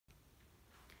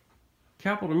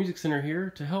Capital Music Center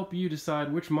here to help you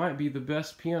decide which might be the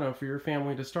best piano for your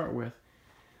family to start with.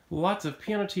 Lots of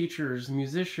piano teachers,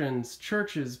 musicians,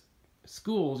 churches,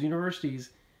 schools, universities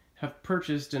have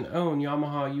purchased and own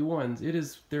Yamaha U1s. It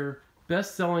is their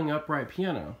best-selling upright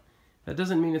piano. That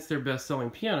doesn't mean it's their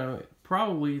best-selling piano.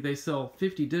 Probably they sell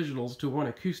 50 digitals to one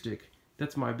acoustic.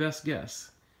 That's my best guess,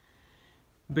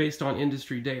 based on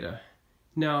industry data.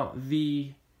 Now,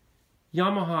 the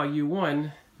Yamaha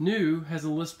U1 new has a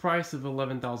list price of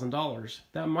 $11,000.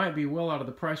 That might be well out of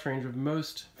the price range of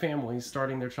most families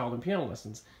starting their child in piano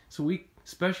lessons. So we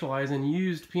specialize in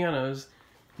used pianos,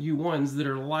 U1s, that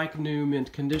are like new,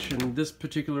 mint condition. This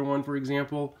particular one, for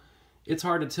example, it's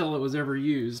hard to tell it was ever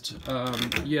used,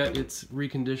 yet it's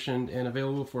reconditioned and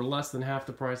available for less than half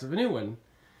the price of a new one.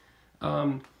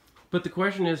 But the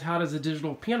question is, how does a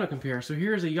digital piano compare? So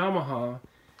here's a Yamaha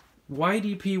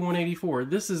YDP184.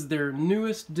 This is their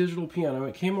newest digital piano.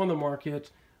 It came on the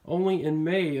market only in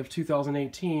May of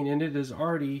 2018, and it is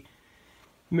already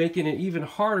making it even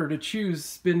harder to choose,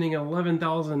 spending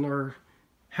 $11,000 or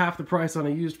half the price on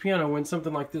a used piano when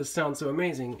something like this sounds so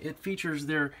amazing. It features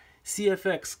their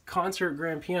CFX concert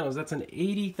grand pianos. That's an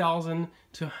 $80,000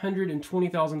 to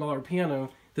 $120,000 piano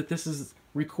that this is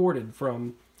recorded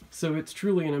from. So it's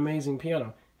truly an amazing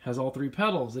piano. It has all 3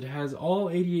 pedals. It has all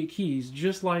 88 keys,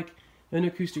 just like an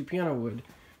acoustic piano would.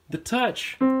 The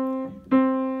touch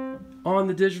on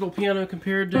the digital piano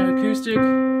compared to acoustic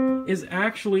is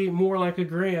actually more like a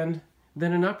grand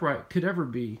than an upright could ever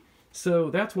be. So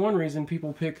that's one reason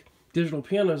people pick digital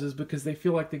pianos, is because they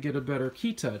feel like they get a better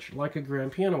key touch, like a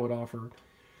grand piano would offer.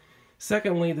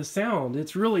 Secondly, the sound.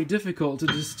 It's really difficult to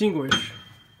distinguish.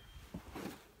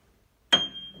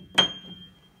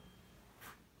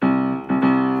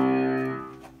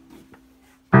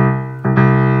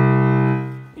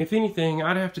 If anything,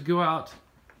 I'd have to go out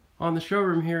on the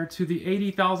showroom here to the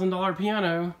 $80,000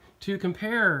 piano to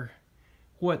compare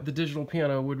what the digital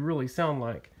piano would really sound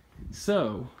like.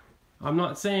 So, I'm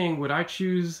not saying would I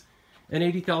choose an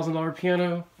 $80,000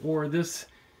 piano or this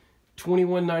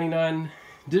 $21.99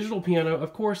 digital piano.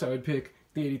 Of course I would pick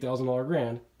the $80,000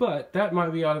 grand, but that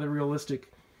might be out of the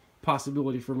realistic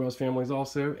possibility for most families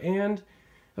also. And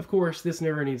of course, this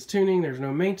never needs tuning. There's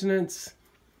no maintenance.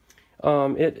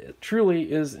 It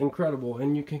truly is incredible,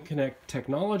 and you can connect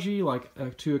technology like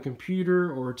to a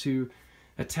computer or to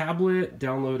a tablet,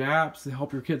 download apps that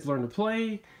help your kids learn to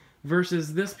play,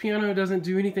 versus this piano doesn't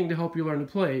do anything to help you learn to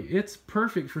play. It's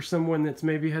perfect for someone that's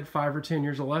maybe had 5 or 10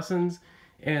 years of lessons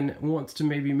and wants to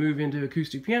maybe move into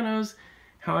acoustic pianos.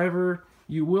 However,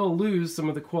 you will lose some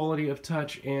of the quality of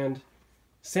touch and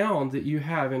sound that you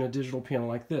have in a digital piano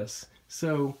like this.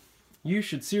 So you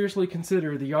should seriously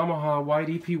consider the Yamaha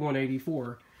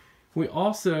YDP184. We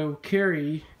also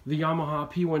carry the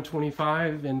Yamaha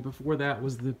P125, and before that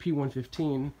was the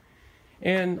P115.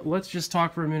 And let's just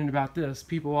talk for a minute about this.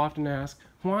 People often ask,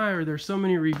 why are there so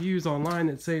many reviews online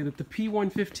that say that the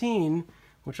P115,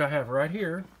 which I have right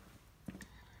here,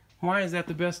 why is that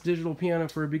the best digital piano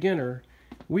for a beginner?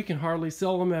 We can hardly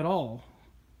sell them at all.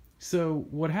 So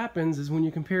what happens is when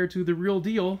you compare it to the real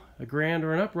deal, a grand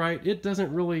or an upright, it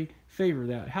doesn't really favor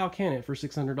that. How can it for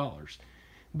 $600?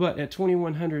 But at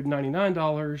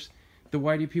 $2,199, the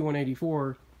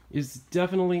YDP184 is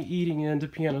definitely eating into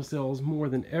piano sales more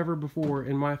than ever before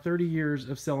in my 30 years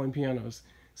of selling pianos.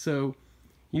 So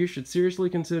you should seriously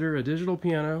consider a digital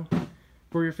piano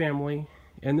for your family.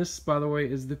 And this, by the way,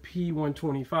 is the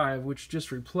P125, which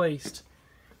just replaced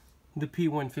the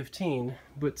P115,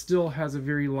 but still has a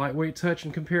very lightweight touch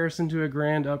in comparison to a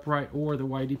grand upright or the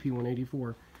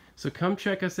YDP184. So come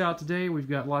check us out today. We've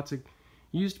got lots of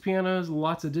used pianos,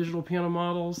 lots of digital piano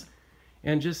models,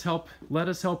 and just let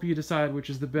us help you decide which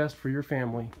is the best for your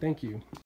family. Thank you.